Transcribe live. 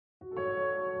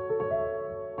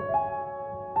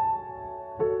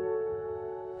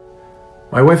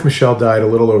My wife Michelle died a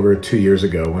little over 2 years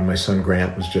ago when my son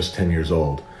Grant was just 10 years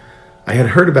old. I had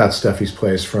heard about Stephy's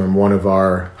Place from one of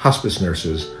our hospice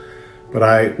nurses, but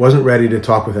I wasn't ready to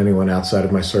talk with anyone outside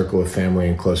of my circle of family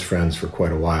and close friends for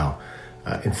quite a while.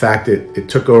 In fact, it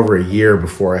took over a year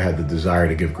before I had the desire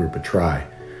to give group a try.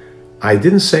 I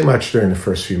didn't say much during the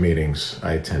first few meetings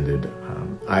I attended.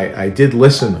 I did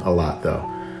listen a lot, though.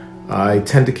 I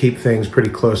tend to keep things pretty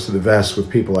close to the vest with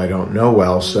people I don't know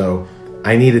well, so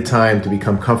I needed time to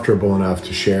become comfortable enough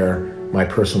to share my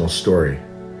personal story.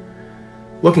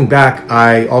 Looking back,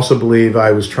 I also believe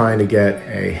I was trying to get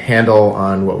a handle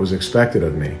on what was expected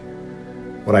of me.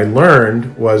 What I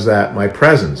learned was that my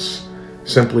presence,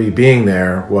 simply being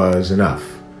there, was enough.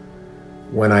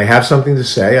 When I have something to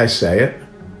say, I say it,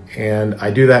 and I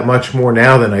do that much more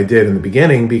now than I did in the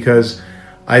beginning because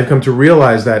I've come to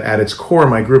realize that at its core,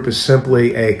 my group is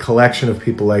simply a collection of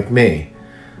people like me,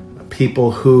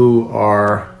 people who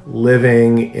are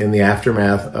living in the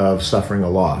aftermath of suffering a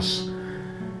loss.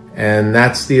 And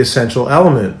that's the essential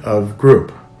element of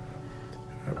group.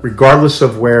 Regardless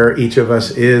of where each of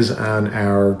us is on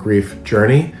our grief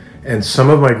journey, and some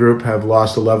of my group have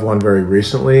lost a loved one very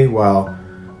recently, while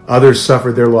others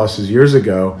suffered their losses years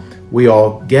ago, we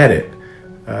all get it.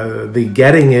 The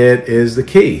getting it is the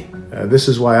key. This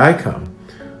is why I come.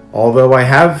 Although I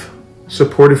have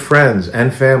supportive friends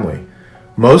and family,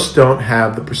 most don't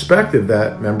have the perspective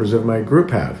that members of my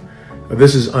group have.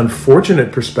 This is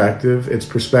unfortunate perspective. It's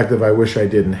perspective I wish I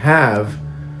didn't have.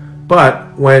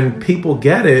 But when people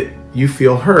get it, you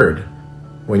feel heard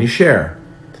when you share.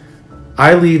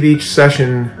 I leave each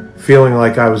session feeling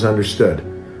like I was understood,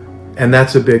 and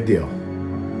that's a big deal.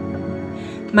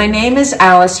 My name is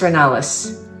Alice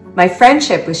Renalis. My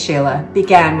friendship with Sheila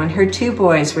began when her two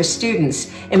boys were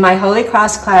students in my Holy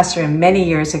Cross classroom many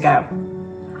years ago.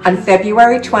 On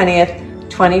February 20th,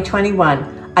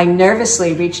 2021, I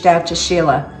nervously reached out to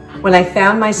Sheila when I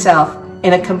found myself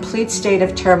in a complete state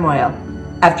of turmoil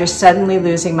after suddenly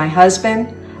losing my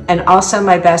husband and also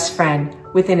my best friend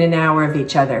within an hour of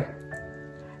each other.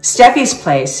 Stephy's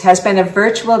Place has been a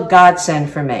virtual godsend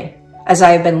for me, as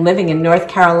I have been living in North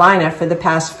Carolina for the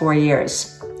past 4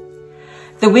 years.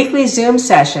 The weekly Zoom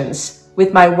sessions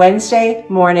with my Wednesday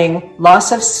morning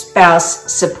loss of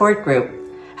spouse support group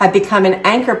have become an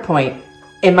anchor point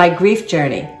in my grief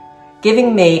journey,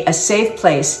 giving me a safe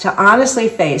place to honestly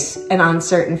face an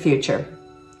uncertain future.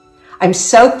 I'm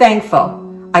so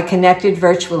thankful I connected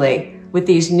virtually with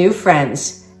these new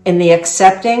friends in the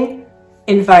accepting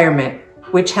environment,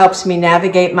 which helps me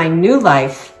navigate my new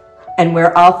life and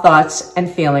where all thoughts and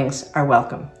feelings are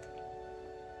welcome.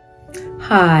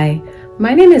 Hi,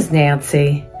 my name is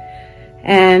Nancy,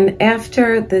 and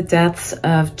after the deaths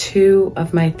of 2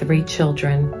 of my 3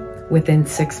 children within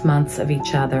 6 months of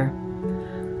each other,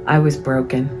 I was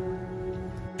broken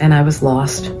and I was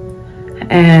lost.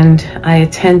 And I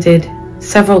attended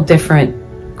several different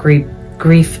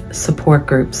grief support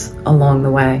groups along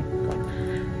the way.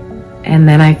 And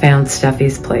then I found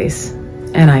Stephy's Place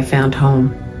and I found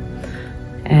home.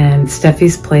 And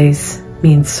Stephy's Place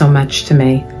means so much to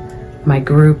me, my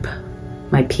group,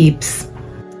 my peeps.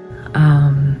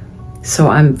 So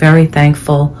I'm very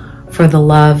thankful for the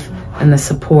love and the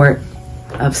support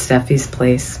of Stephy's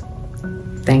Place.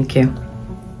 Thank you.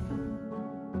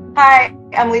 Hi,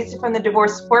 I'm Lisa from the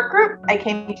Divorce Support Group. I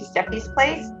came to Stephy's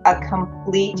Place a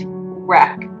complete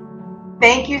wreck.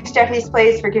 Thank you, Stephy's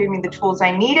Place, for giving me the tools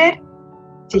I needed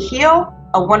to heal,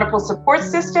 a wonderful support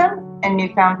system, and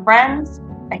newfound friends.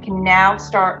 I can now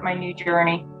start my new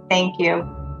journey. Thank you.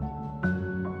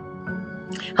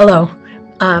 Hello,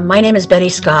 my name is Betty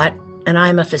Scott, and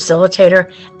I'm a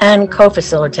facilitator and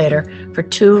co-facilitator for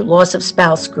 2 loss of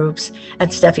spouse groups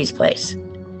at Stephy's Place.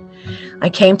 I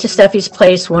came to Stephy's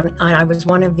Place when I was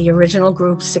one of the original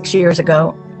groups 6 years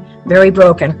ago, very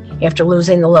broken after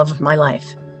losing the love of my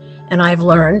life. And I've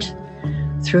learned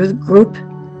through the group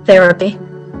therapy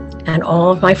and all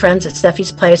of my friends at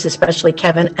Stephy's Place, especially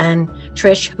Kevin and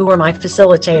Trish, who were my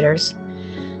facilitators,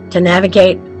 to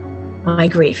navigate my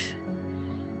grief.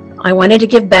 I wanted to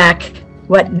give back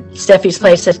what Stephy's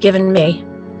Place has given me,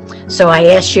 so I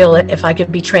asked Sheila if I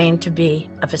could be trained to be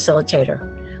a facilitator.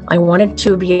 I wanted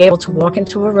to be able to walk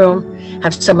into a room,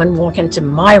 have someone walk into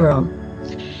my room,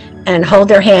 and hold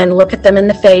their hand, look at them in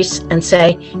the face, and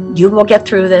say, "You will get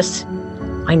through this.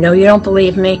 I know you don't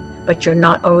believe me, but you're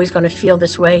not always going to feel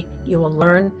this way. You will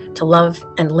learn to love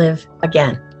and live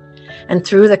again." And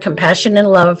through the compassion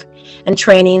and love and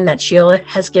training that Sheila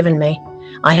has given me,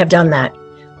 I have done that.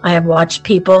 I have watched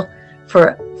people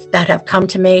that have come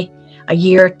to me a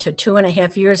year to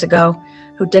 2.5 years ago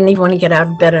who didn't even want to get out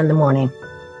of bed in the morning.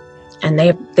 and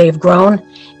they've grown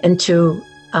into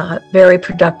very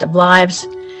productive lives,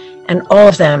 and all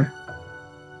of them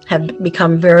have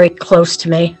become very close to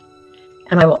me.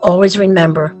 And I will always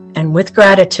remember, and with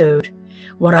gratitude,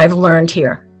 what I've learned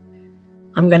here.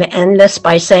 I'm going to end this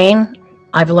by saying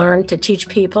I've learned to teach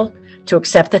people to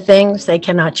accept the things they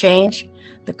cannot change,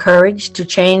 the courage to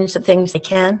change the things they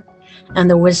can, and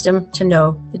the wisdom to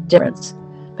know the difference.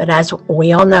 But as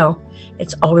we all know,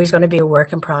 it's always going to be a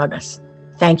work in progress.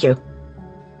 Thank you.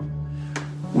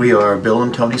 We are Bill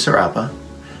and Tony Serapa.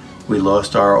 We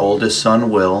lost our oldest son,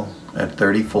 Will, at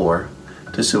 34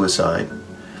 to suicide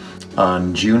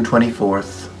on June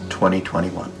 24th,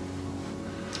 2021.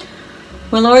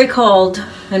 When Lori called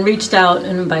and reached out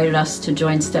and invited us to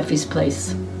join Stephy's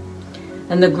Place,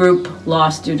 and the group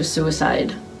lost due to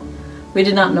suicide, we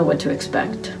did not know what to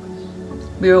expect.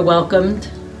 We were welcomed,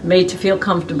 made to feel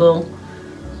comfortable,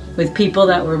 with people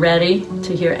that were ready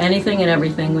to hear anything and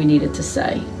everything we needed to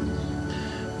say.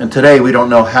 And today we don't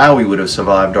know how we would have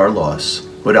survived our loss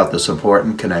without the support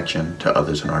and connection to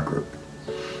others in our group.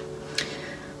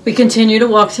 We continue to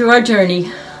walk through our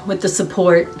journey with the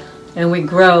support, and we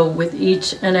grow with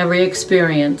each and every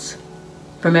experience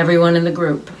from everyone in the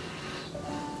group.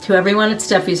 To everyone at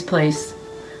Stephy's Place,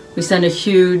 we send a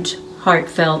huge,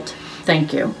 heartfelt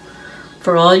thank you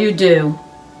for all you do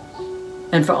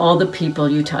and for all the people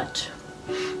you touch.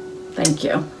 Thank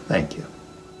you. Thank you.